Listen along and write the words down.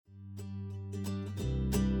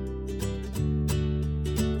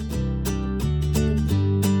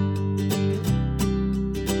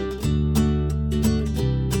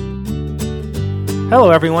Hello,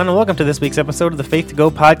 everyone, and welcome to this week's episode of the Faith to Go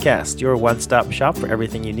podcast, your one-stop shop for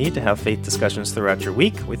everything you need to have faith discussions throughout your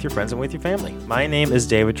week with your friends and with your family. My name is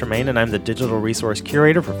David Tremaine, and I'm the digital resource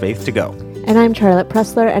curator for Faith to Go. And I'm Charlotte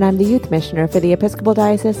Pressler, and I'm the youth missioner for the Episcopal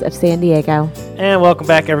Diocese of San Diego. And welcome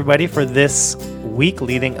back, everybody, for this week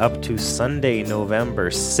leading up to Sunday, November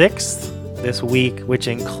 6th. This week, which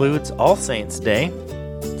includes All Saints Day.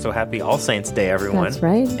 So happy All Saints Day, everyone. That's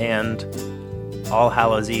right. And All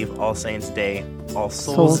Hallows Eve, All Saints Day, All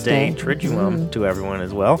Souls Day, Triduum to everyone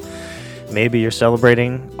as well. Maybe you're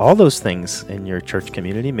celebrating all those things in your church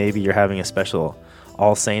community. Maybe you're having a special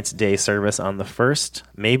All Saints Day service on the 1st.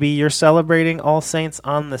 Maybe you're celebrating All Saints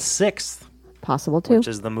on the 6th. Possible too. Which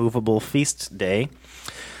is the movable feast day.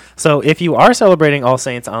 So if you are celebrating All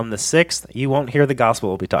Saints on the 6th, you won't hear the gospel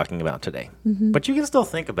we'll be talking about today. But you can still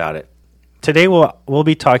think about it. Today we'll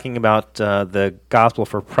be talking about the gospel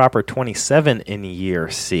for Proper 27 in year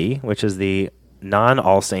C, which is the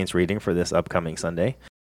non-All Saints reading for this upcoming Sunday.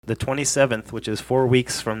 The 27th, which is 4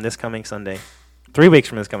 weeks from this coming Sunday, 3 weeks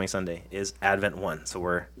from this coming Sunday, is Advent 1. So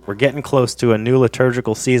we're getting close to a new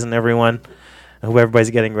liturgical season, everyone. I hope everybody's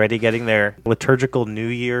getting ready, getting their liturgical New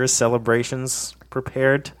Year's celebrations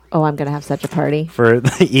prepared. Oh, I'm going to have such a party. For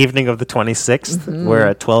the evening of the 26th, where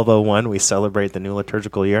at 12:01 we celebrate the new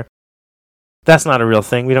liturgical year. That's not a real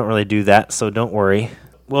thing. We don't really do that, so don't worry.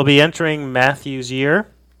 We'll be entering Matthew's year,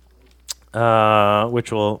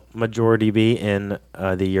 which will majority be in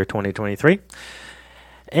the year 2023.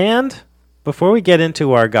 And before we get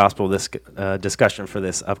into our gospel discussion for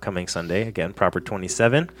this upcoming Sunday, again, Proper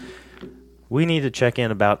 27, we need to check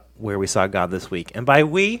in about where we saw God this week. And by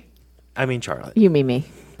we, I mean Charlotte. You mean me.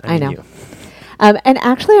 I know. You. And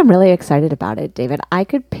actually, I'm really excited about it, David. I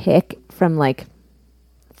could pick from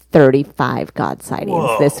 35 God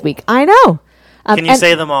sightings this week. I know. Can you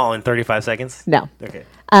say them all in 35 seconds? No. Okay.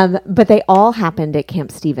 But they all happened at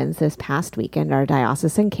Camp Stevens this past weekend, our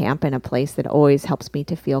diocesan camp, in a place that always helps me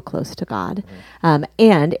to feel close to God.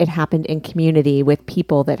 And it happened in community with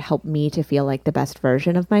people that helped me to feel like the best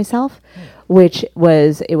version of myself, which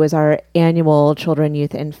was our annual Children,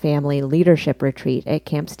 Youth, and Family Leadership Retreat at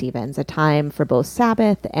Camp Stevens, a time for both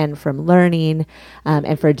Sabbath and from learning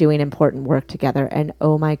and for doing important work together. And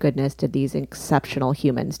oh my goodness, did these exceptional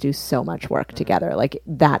humans do so much work together. Like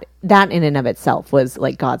that in and of itself was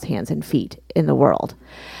like God's hands and feet in the world.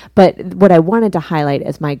 But what I wanted to highlight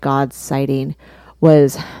as my God sighting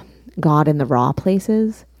was God in the raw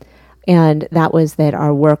places. And that was that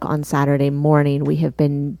our work on Saturday morning, we have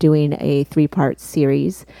been doing a 3-part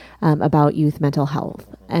series about youth mental health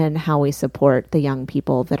and how we support the young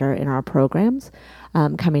people that are in our programs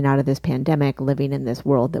coming out of this pandemic, living in this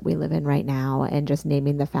world that we live in right now, and just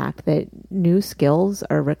naming the fact that new skills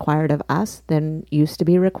are required of us than used to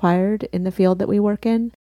be required in the field that we work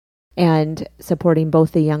in, and supporting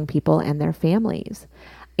both the young people and their families.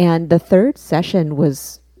 And the third session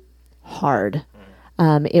was hard.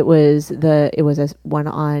 It was a one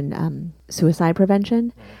on suicide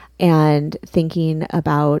prevention and thinking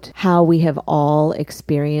about how we have all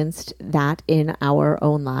experienced that in our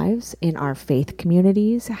own lives, in our faith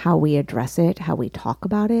communities, how we address it, how we talk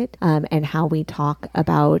about it, and how we talk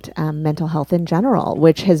about mental health in general,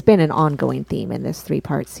 which has been an ongoing theme in this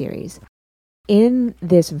 3-part series. In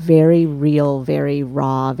this very real, very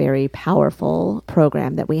raw, very powerful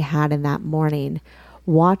program that we had in that morning,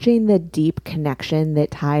 watching the deep connection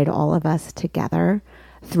that tied all of us together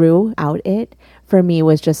throughout it, for me,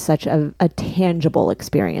 was just such a tangible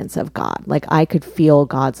experience of God. Like I could feel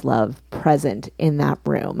God's love present in that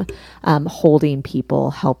room, holding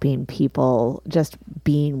people, helping people, just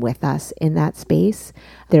being with us in that space.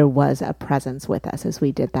 There was a presence with us as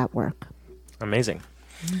we did that work. Amazing.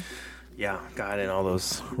 Yeah, God in all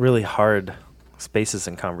those really hard spaces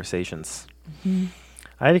and conversations.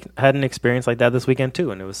 I had an experience like that this weekend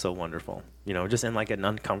too, and it was so wonderful. Just in an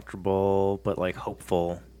uncomfortable but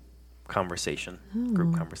hopeful conversation,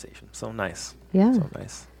 group conversation. So nice. Yeah. So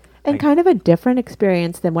nice. And kind of a different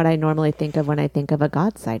experience than what I normally think of when I think of a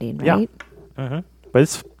God sighting, right? Yeah.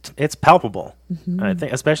 But it's palpable. I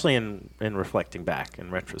think, especially in reflecting back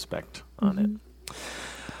in retrospect on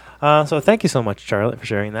it. So thank you so much, Charlotte, for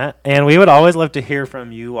sharing that. And we would always love to hear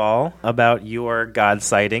from you all about your God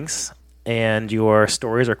sightings. and your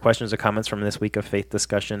stories or questions or comments from this week of faith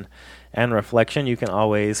discussion and reflection, you can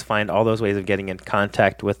always find all those ways of getting in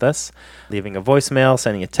contact with us, leaving a voicemail,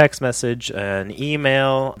 sending a text message, an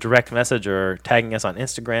email, direct message, or tagging us on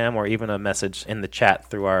Instagram, or even a message in the chat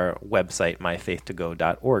through our website,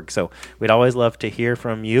 myfaith2go.org. So we'd always love to hear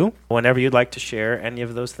from you whenever you'd like to share any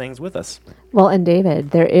of those things with us. Well, and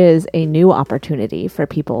David, there is a new opportunity for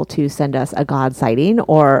people to send us a God sighting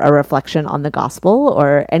or a reflection on the gospel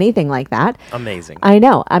or anything like that. Amazing. I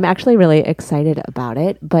know. I'm actually really excited about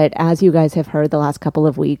it. But as you guys have heard the last couple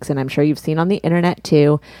of weeks, and I'm sure you've seen on the internet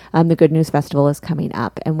too, the Good News Festival is coming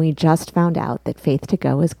up. And we just found out that Faith to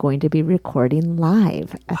Go is going to be recording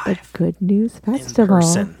live at the Good News Festival. In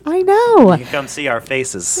person. I know. You can come see our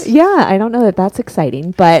faces. Yeah, I don't know that that's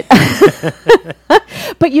exciting, but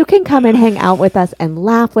but you can come and hang out with us and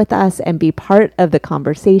laugh with us and be part of the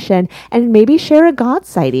conversation and maybe share a God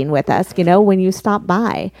sighting with us, when you stop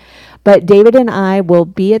by. But David and I will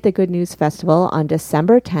be at the Good News Festival on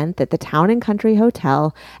December 10th at the Town and Country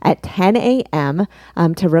Hotel at 10 a.m.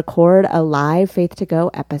 To record a live Faith to Go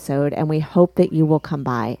episode, and we hope that you will come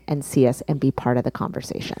by and see us and be part of the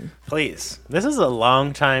conversation. Please. This is a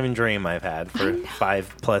long time dream I've had for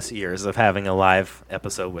 5+ years of having a live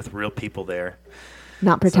episode with real people there.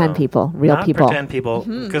 Not pretend people, real people. Not pretend people,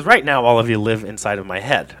 because right now all of you live inside of my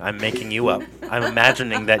head. I'm making you up. I'm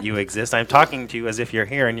imagining that you exist. I'm talking to you as if you're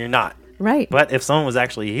here, and you're not. Right. But if someone was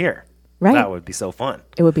actually here, that would be so fun.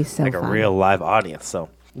 It would be so like fun. A real live audience. So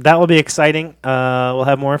that will be exciting. We'll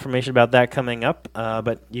have more information about that coming up.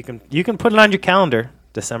 But you can put it on your calendar,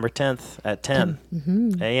 December 10th at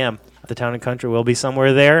 10 a.m. The Town and Country will be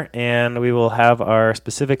somewhere there, and we will have our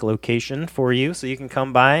specific location for you, so you can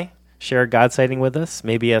come by. Share a God sighting with us,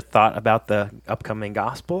 maybe a thought about the upcoming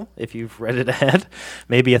gospel, if you've read it ahead,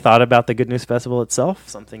 maybe a thought about the Good News Festival itself,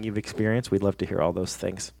 something you've experienced. We'd love to hear all those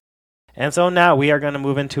things. And so now we are going to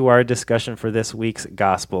move into our discussion for this week's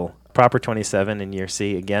gospel, Proper 27 in Year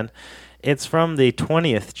C again. It's from the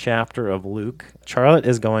 20th chapter of Luke. Charlotte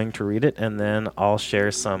is going to read it, and then I'll share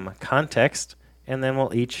some context, and then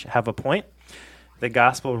we'll each have a point. The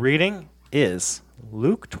gospel reading is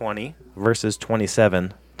Luke 20, verses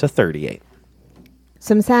 27 to 38.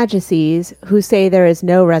 Some Sadducees, who say there is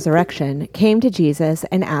no resurrection, came to Jesus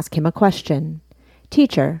and asked him a question.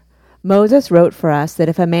 Teacher, Moses wrote for us that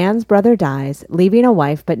if a man's brother dies, leaving a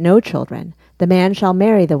wife but no children, the man shall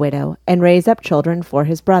marry the widow and raise up children for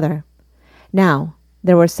his brother. Now,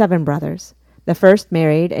 there were 7 brothers. The first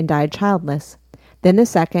married and died childless. Then the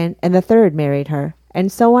second and the third married her,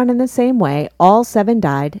 and so on in the same way, all 7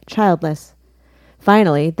 died childless.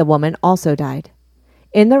 Finally, the woman also died.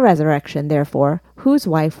 In the resurrection, therefore, whose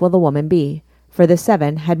wife will the woman be? For the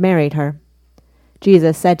 7 had married her.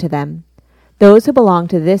 Jesus said to them, Those who belong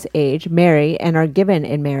to this age marry and are given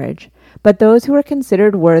in marriage, but those who are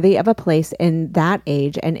considered worthy of a place in that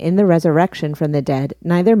age and in the resurrection from the dead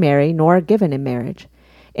neither marry nor are given in marriage.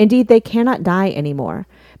 Indeed, they cannot die any more,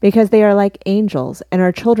 because they are like angels and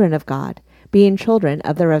are children of God, being children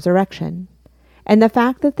of the resurrection. And the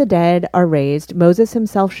fact that the dead are raised, Moses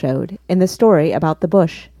himself showed in the story about the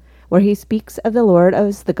bush, where he speaks of the Lord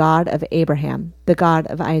as the God of Abraham, the God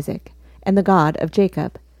of Isaac, and the God of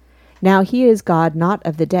Jacob. Now he is God not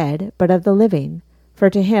of the dead, but of the living, for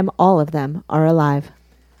to him all of them are alive.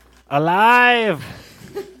 Alive!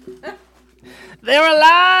 They're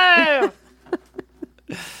alive!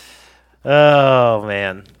 Oh,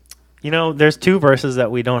 man. There's 2 verses that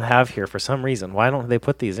we don't have here for some reason. Why don't they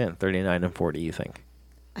put these in, 39 and 40, you think?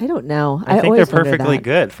 I don't know. I think they're perfectly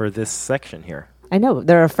good for this section here. I know.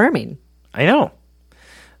 They're affirming. I know.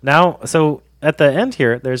 Now, so at the end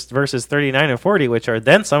here, there's verses 39 and 40, which are,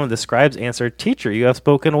 Then some of the scribes answered, Teacher, you have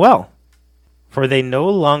spoken well. For they no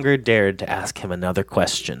longer dared to ask him another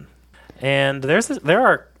question. And this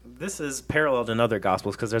is paralleled in other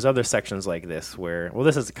gospels, because there's other sections like this where,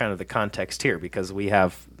 this is kind of the context here, because we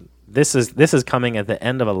have... This is coming at the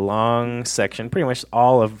end of a long section, pretty much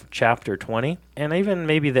all of chapter 20, and even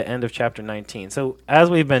maybe the end of chapter 19. So as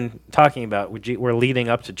we've been talking about, we're leading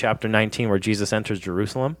up to chapter 19 where Jesus enters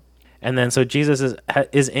Jerusalem. And then so Jesus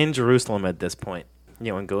is in Jerusalem at this point,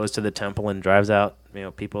 and goes to the temple and drives out,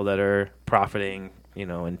 people that are profiting,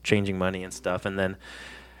 and changing money and stuff. And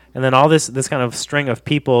then all this kind of string of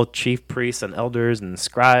people, chief priests and elders and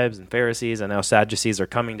scribes and Pharisees and now Sadducees are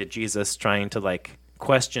coming to Jesus trying to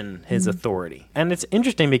question his authority. And it's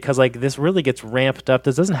interesting because this really gets ramped up.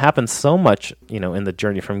 This doesn't happen so much, in the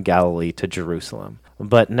journey from Galilee to Jerusalem.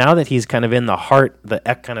 But now that he's kind of in the heart, the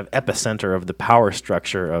kind of epicenter of the power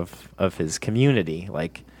structure of his community,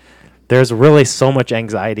 there's really so much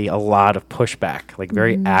anxiety, a lot of pushback, like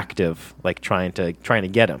very active, like trying to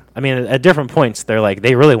get him. I mean, at different points, they're like,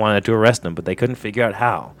 they really wanted to arrest him, but they couldn't figure out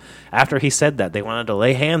how. After he said that, they wanted to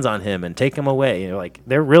lay hands on him and take him away. Like,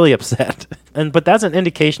 they're really upset. But that's an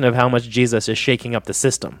indication of how much Jesus is shaking up the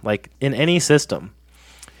system. Like, in any system,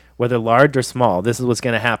 whether large or small, this is what's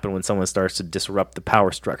going to happen when someone starts to disrupt the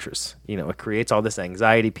power structures. It creates all this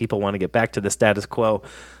anxiety. People want to get back to the status quo.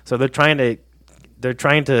 So they're trying to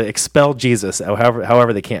expel Jesus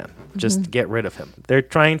however they can, just get rid of him. They're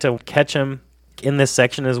trying to catch him. In this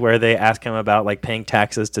section is where they ask him about like paying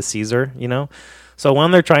taxes to Caesar, So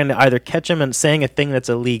one, they're trying to either catch him and saying a thing that's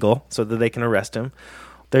illegal so that they can arrest him.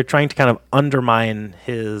 They're trying to kind of undermine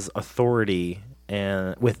his authority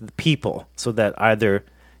and with people so that either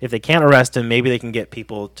if they can't arrest him, maybe they can get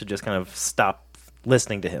people to just kind of stop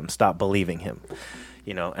listening to him, stop believing him,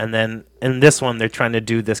 And then in this one, they're trying to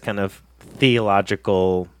do this kind of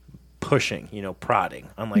theological pushing, prodding.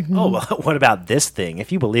 I'm like, oh, well, what about this thing?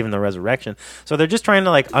 If you believe in the resurrection. So they're just trying to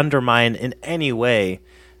like undermine in any way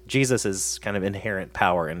Jesus's kind of inherent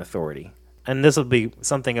power and authority. And this will be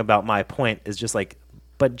something about my point is just like,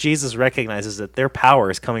 but Jesus recognizes that their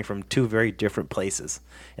power is coming from two very different places.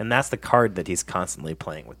 And that's the card that he's constantly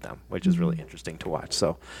playing with them, which is really interesting to watch.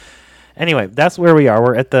 So anyway, that's where we are.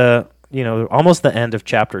 We're at the, almost the end of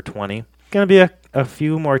chapter 20. Going to be a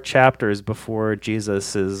few more chapters before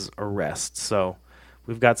Jesus' arrest. So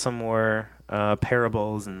we've got some more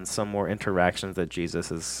parables and some more interactions that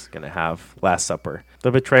Jesus is going to have. Last Supper.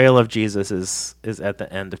 The betrayal of Jesus is at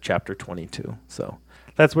the end of chapter 22. So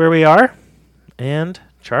that's where we are. And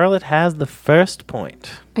Charlotte has the first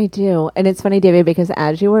point. I do. And it's funny, David, because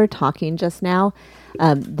as you were talking just now,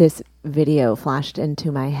 this video flashed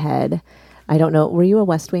into my head. I don't know. Were you a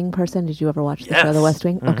West Wing person? Did you ever watch the show The West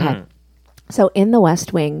Wing? Mm-hmm. Okay. So in the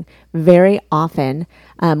West Wing, very often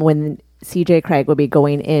when C.J. Craig would be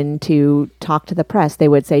going in to talk to the press, they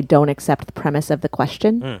would say, don't accept the premise of the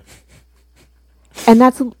question. And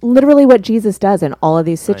that's literally what Jesus does in all of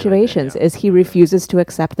these situations, is he refuses to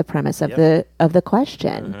accept the premise of the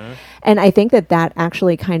question. And I think that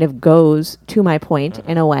actually kind of goes to my point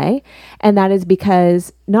in a way. And that is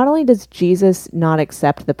because not only does Jesus not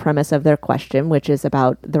accept the premise of their question, which is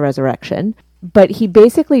about the resurrection, but he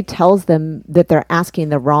basically tells them that they're asking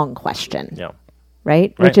the wrong question.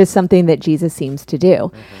 Right? Which is something that Jesus seems to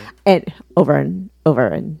do. And over and over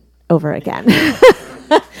and over again.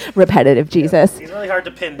 Repetitive Jesus. He's really hard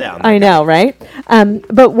to pin down. I know, right?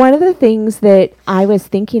 But one of the things that I was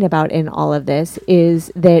thinking about in all of this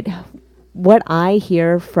is that what I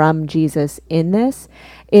hear from Jesus in this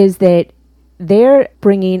is that they're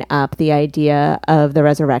bringing up the idea of the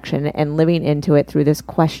resurrection and living into it through this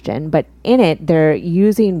question. But in it, they're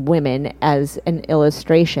using women as an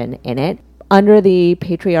illustration in it under the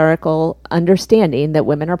patriarchal understanding that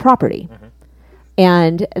women are property.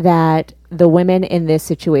 And that the women in this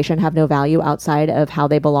situation have no value outside of how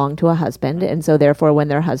they belong to a husband. And so therefore, when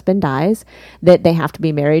their husband dies, that they have to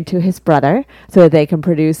be married to his brother so that they can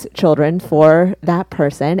produce children for that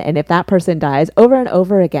person. And if that person dies, over and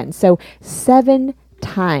over again. So 7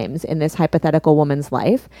 times in this hypothetical woman's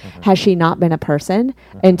life has she not been a person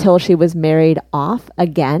until she was married off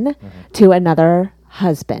again to another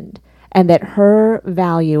husband. And that her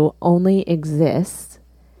value only exists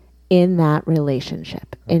in that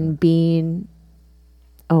relationship, in being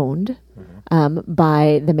owned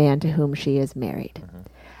by the man to whom she is married.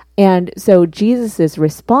 And so Jesus's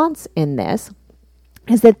response in this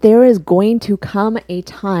is that there is going to come a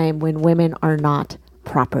time when women are not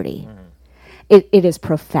property. It is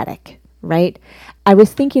prophetic, right? I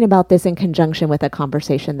was thinking about this in conjunction with a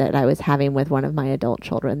conversation that I was having with one of my adult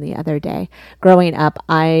children the other day. Growing up,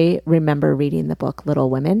 I remember reading the book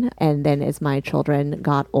Little Women, and then as my children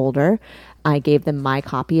got older, I gave them my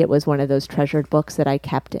copy. It was one of those treasured books that I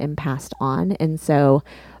kept and passed on. And so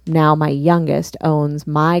now my youngest owns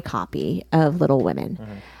my copy of Little Women.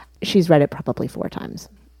 She's read it probably 4 times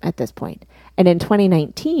at this point. And in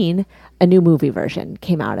 2019, a new movie version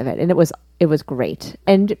came out of it, and it was great.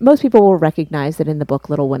 And most people will recognize that in the book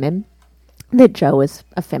Little Women, that Jo is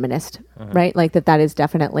a feminist, right? Like that is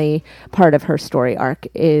definitely part of her story arc,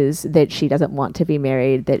 is that she doesn't want to be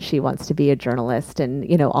married, that she wants to be a journalist,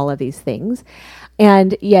 and, all of these things.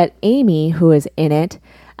 And yet Amy, who is in it,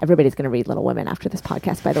 everybody's going to read Little Women after this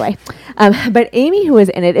podcast, by the way. But Amy, who is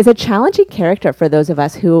in it, is a challenging character for those of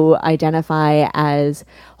us who identify as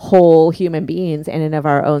whole human beings in and of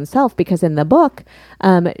our own self, because in the book,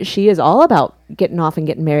 she is all about getting off and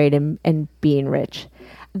getting married and being rich.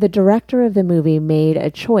 The director of the movie made a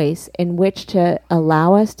choice in which to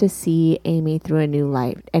allow us to see Amy through a new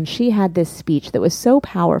light. And she had this speech that was so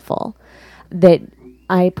powerful that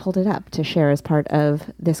I pulled it up to share as part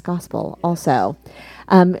of this gospel also.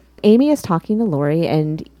 Amy is talking to Lori,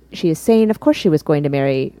 and she is saying, of course, she was going to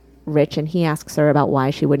marry Rich, and he asks her about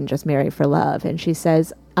why she wouldn't just marry for love. And she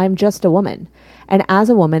says, I'm just a woman. And as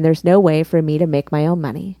a woman, there's no way for me to make my own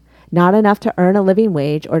money, not enough to earn a living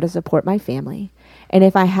wage or to support my family. And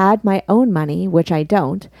if I had my own money, which I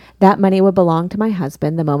don't, that money would belong to my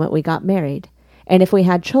husband the moment we got married. And if we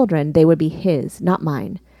had children, they would be his, not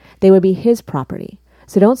mine. They would be his property.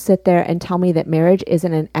 So don't sit there and tell me that marriage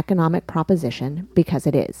isn't an economic proposition, because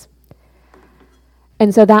it is.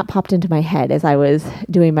 And so that popped into my head as I was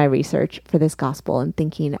doing my research for this gospel and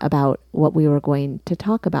thinking about what we were going to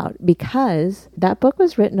talk about, because that book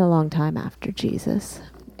was written a long time after Jesus,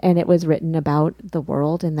 and it was written about the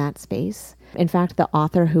world in that space. In fact, the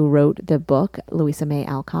author who wrote the book, Louisa May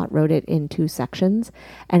Alcott, wrote it in 2 sections.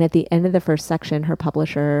 And at the end of the first section, her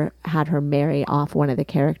publisher had her marry off one of the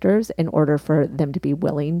characters in order for them to be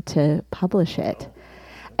willing to publish it.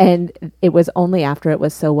 And it was only after it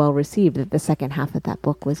was so well received that the second half of that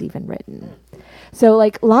book was even written. So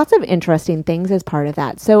like lots of interesting things as part of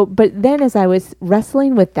that. So, but then as I was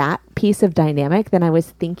wrestling with that piece of dynamic, then I was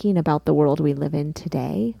thinking about the world we live in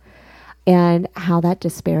today and how that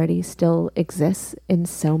disparity still exists in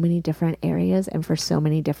so many different areas and for so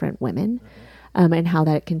many different women, and how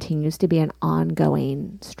that continues to be an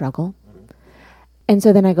ongoing struggle. And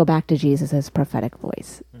so then I go back to Jesus' prophetic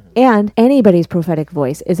voice. And anybody's prophetic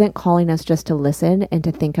voice isn't calling us just to listen and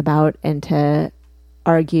to think about and to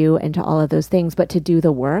argue and to all of those things, but to do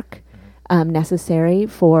the work necessary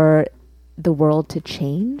for the world to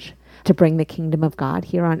change, to bring the kingdom of God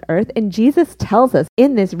here on earth. And Jesus tells us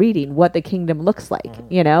in this reading what the kingdom looks like,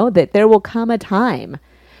 you know, that there will come a time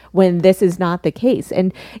when this is not the case.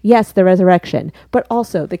 And yes, the resurrection, but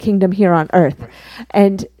also the kingdom here on earth.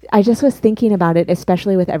 And I just was thinking about it,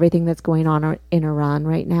 especially with everything that's going on in Iran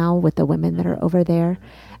right now with the women that are over there,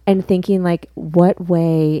 and thinking like, what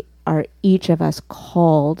way are each of us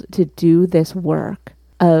called to do this work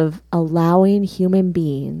of allowing human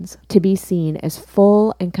beings to be seen as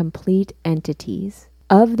full and complete entities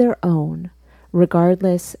of their own,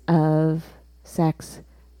 regardless of sex,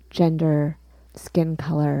 gender, skin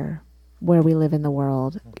color, where we live in the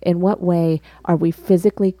world? In what way are we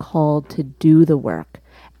physically called to do the work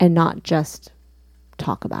and not just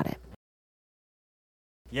talk about it?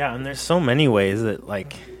 Yeah, and there's so many ways that,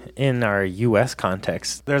 like, in our U.S.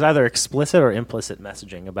 context, there's either explicit or implicit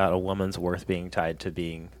messaging about a woman's worth being tied to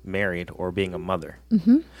being married or being a mother.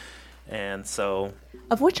 Mm-hmm. And so...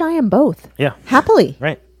 Of which I am both. Yeah. Happily.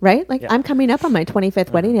 Right. Right? Like, I'm coming up on my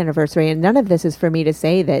 25th wedding anniversary, and none of this is for me to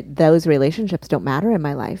say that those relationships don't matter in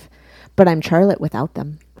my life. But I'm Charlotte without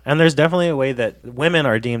them. And there's definitely a way that women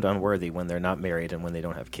are deemed unworthy when they're not married and when they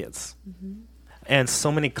don't have kids. Mm-hmm. And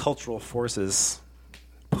so many cultural forces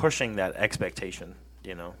pushing that expectation,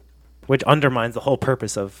 you know, which undermines the whole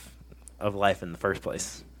purpose of life in the first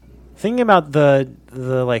place. Thinking about the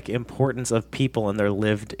like importance of people and their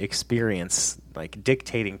lived experience, like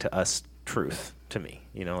dictating to us truth, to me,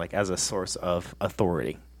 you know, like as a source of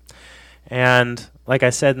authority. And like I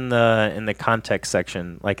said in the context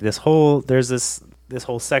section, like this whole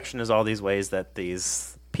section is all these ways that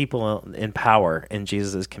these people in power in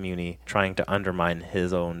Jesus' community trying to undermine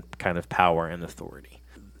his own kind of power and authority.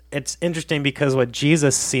 It's interesting because what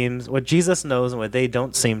Jesus knows and what they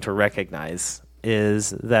don't seem to recognize is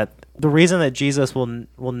that the reason that Jesus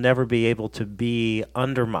will never be able to be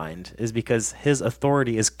undermined is because his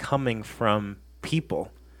authority is coming from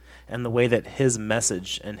people, and the way that his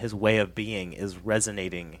message and his way of being is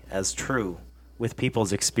resonating as true with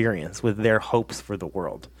people's experience, with their hopes for the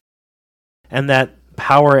world. And that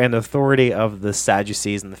power and authority of the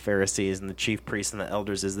Sadducees and the Pharisees and the chief priests and the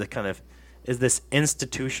elders is this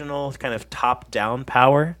institutional kind of top-down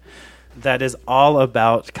power that is all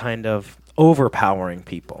about kind of overpowering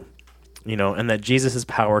people, you know, and that Jesus'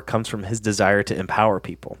 power comes from his desire to empower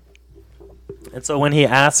people. And so when he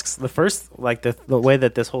asks, the first, like the way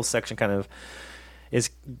that this whole section kind of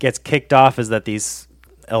gets kicked off is that these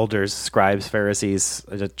elders, scribes, Pharisees,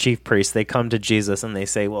 the chief priests, they come to Jesus and they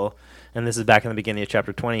say, well, and this is back in the beginning of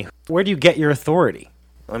chapter 20, where do you get your authority?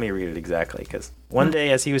 Let me read it exactly, because one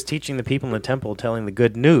day as he was teaching the people in the temple, telling the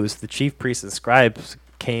good news, the chief priests and scribes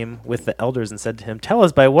came with the elders and said to him, tell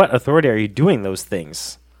us, by what authority are you doing those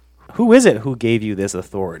things? Who is it who gave you this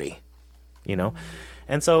authority? You know?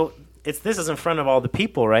 And so this is in front of all the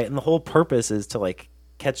people, right? And the whole purpose is to like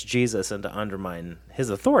catch Jesus and to undermine his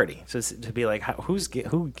authority. So to be like,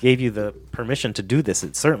 who gave you the permission to do this?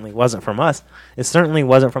 It certainly wasn't from us. It certainly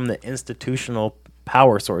wasn't from the institutional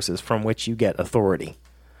power sources from which you get authority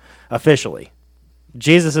officially.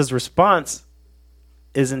 Jesus' response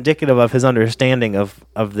is indicative of his understanding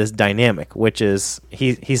of this dynamic, which is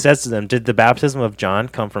he says to them, did the baptism of John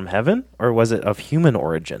come from heaven or was it of human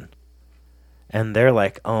origin? And they're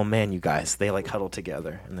like, oh man, you guys, they like huddle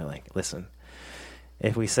together and they're like, listen,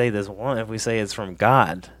 if we say it's from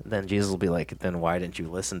God, then Jesus will be like, then why didn't you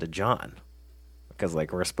listen to John? Because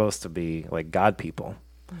like we're supposed to be like God people.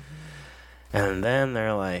 And then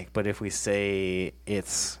they're like, but if we say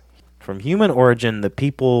it's from human origin, the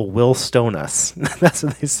people will stone us. That's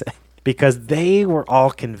what they say. Because they were all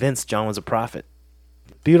convinced John was a prophet.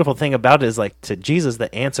 Beautiful thing about it is like to Jesus,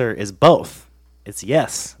 the answer is both. It's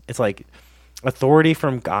yes. It's like authority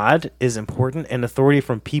from God is important and authority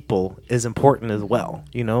from people is important as well.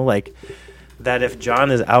 You know, like that if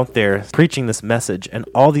John is out there preaching this message and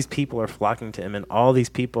all these people are flocking to him and all these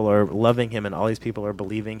people are loving him and all these people are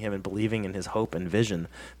believing him and believing in his hope and vision,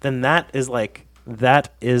 then that is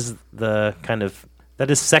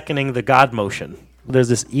seconding the God motion. There's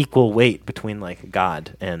this equal weight between like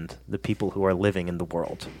God and the people who are living in the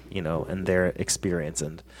world, you know, and their experience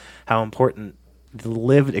and how important the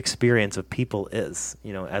lived experience of people is,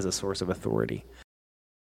 you know, as a source of authority.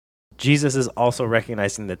 Jesus is also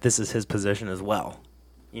recognizing that this is his position as well.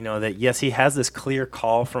 You know, that yes, he has this clear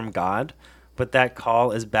call from God, but that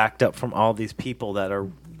call is backed up from all these people that are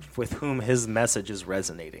with whom his message is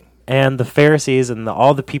resonating. And the Pharisees and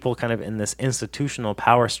all the people kind of in this institutional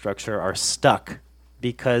power structure are stuck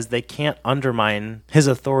because they can't undermine his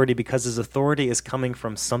authority because his authority is coming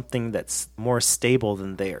from something that's more stable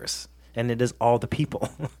than theirs. And it is all the people,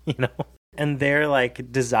 you know? And their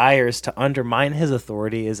like desires to undermine his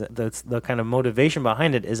authority is the kind of motivation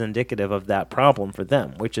behind it is indicative of that problem for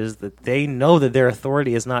them, which is that they know that their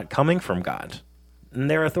authority is not coming from God. And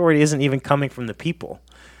their authority isn't even coming from the people.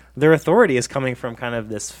 Their authority is coming from kind of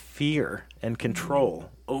this fear and control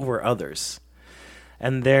over others.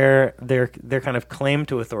 And their kind of claim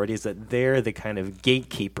to authority is that they're the kind of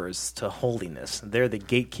gatekeepers to holiness. They're the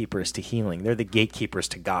gatekeepers to healing. They're the gatekeepers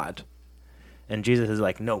to God. And Jesus is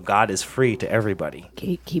like, no, God is free to everybody.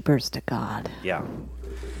 Gatekeepers to God. Yeah.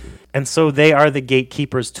 And so they are the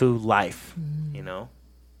gatekeepers to life, you know?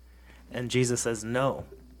 And Jesus says, no,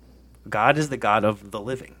 God is the God of the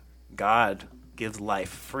living. God gives life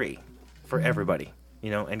free for everybody,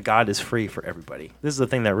 you know, and God is free for everybody. This is the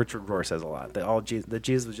thing that Richard Rohr says a lot, that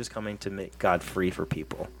Jesus was just coming to make God free for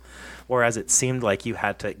people. Whereas it seemed like you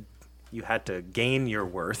had to gain your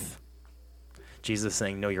worth. Jesus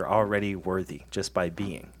saying, no, you're already worthy just by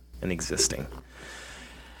being and existing.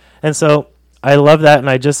 And so I love that,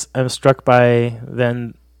 and I'm struck by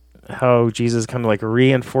then how Jesus kind of like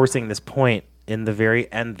reinforcing this point in the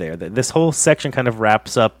very end there. That this whole section kind of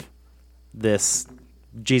wraps up this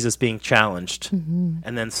Jesus being challenged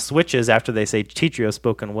and then switches after they say, teacher, you have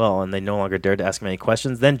spoken well, and they no longer dare to ask him any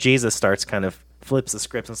questions. Then Jesus starts kind of flips the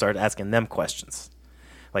script and starts asking them questions.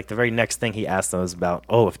 Like the very next thing he asked them was about,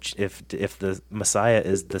 if the Messiah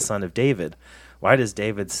is the son of David, why does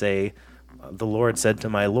David say, the Lord said to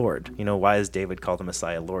my Lord? You know, why is David called the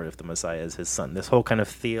Messiah Lord if the Messiah is his son? This whole kind of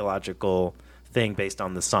theological thing based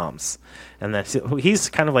on the Psalms. And that he's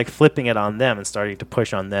kind of like flipping it on them and starting to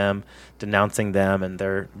push on them, denouncing them and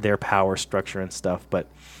their power structure and stuff. But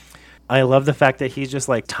I love the fact that he's just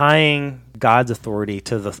like tying God's authority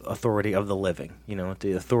to the authority of the living, you know,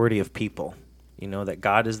 the authority of people. You know, that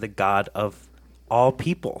God is the God of all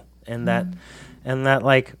people, and that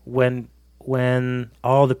like when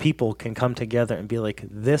all the people can come together and be like,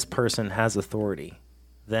 this person has authority,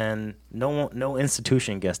 then no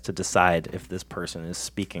institution gets to decide if this person is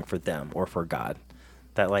speaking for them or for God.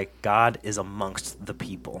 That like God is amongst the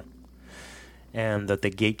people, and that the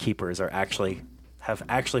gatekeepers have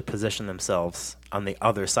actually positioned themselves on the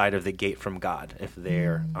other side of the gate from God if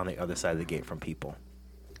they're on the other side of the gate from people.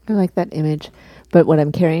 I like that image, but what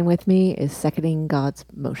I'm carrying with me is seconding God's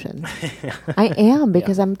motion. I am,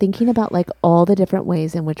 because I'm thinking about like all the different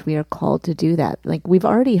ways in which we are called to do that. Like we've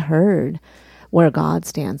already heard where God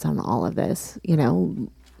stands on all of this, you know,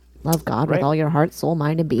 love God with all your heart, soul,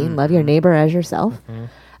 mind, and being, love your neighbor as yourself.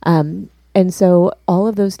 And so all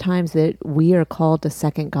of those times that we are called to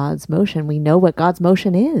second God's motion, we know what God's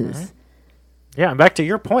motion is. Yeah, and back to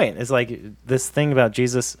your point, is like this thing about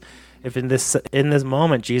Jesus. If in this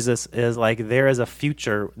moment Jesus is like, there is a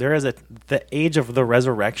future, the age of the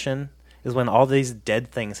resurrection is when all these dead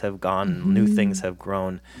things have gone, new things have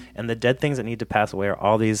grown, and the dead things that need to pass away are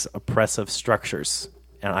all these oppressive structures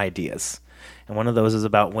and ideas. And one of those is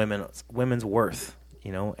about women's worth,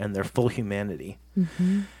 you know, and their full humanity.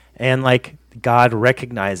 And like God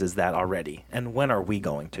recognizes that already. And when are we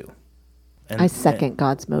going to? And, I second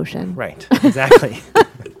God's motion. Right, exactly.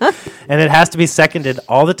 And it has to be seconded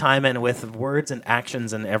all the time and with words and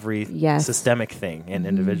actions and every Yes. systemic thing and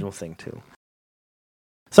individual thing too.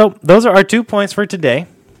 So those are our 2 points for today.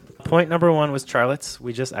 Point number 1 was Charlotte's.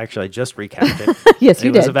 I just recapped it. Yes,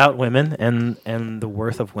 you It was did. about women and the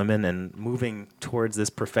worth of women and moving towards this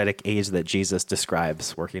prophetic age that Jesus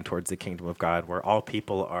describes, working towards the kingdom of God, where all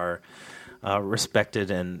people are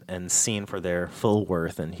respected and seen for their full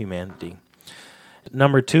worth and humanity.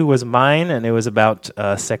 Number 2 was mine, and it was about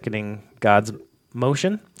seconding God's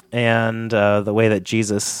motion and the way that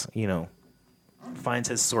Jesus, finds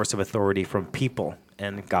his source of authority from people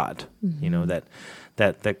and God.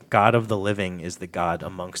 That the God of the living is the God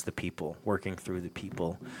amongst the people, working through the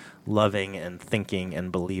people, loving and thinking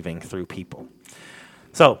and believing through people.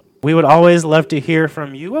 So we would always love to hear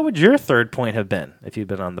from you. What would your third point have been if you've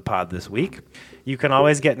been on the pod this week? You can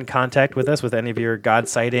always get in contact with us with any of your God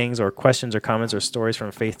sightings or questions or comments or stories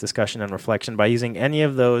from faith discussion and reflection by using any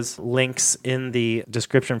of those links in the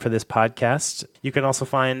description for this podcast. You can also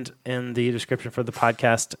find in the description for the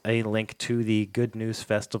podcast a link to the Good News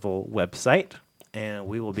Festival website, and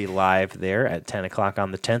we will be live there at 10 o'clock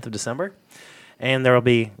on the 10th of December. And there will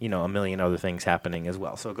be, a million other things happening as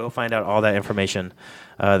well. So go find out all that information,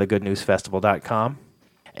 thegoodnewsfestival.com.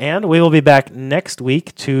 And we will be back next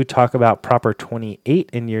week to talk about Proper 28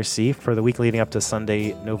 in Year C for the week leading up to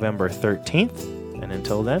Sunday, November 13th. And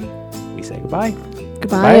until then, we say goodbye.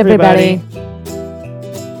 Goodbye, everybody.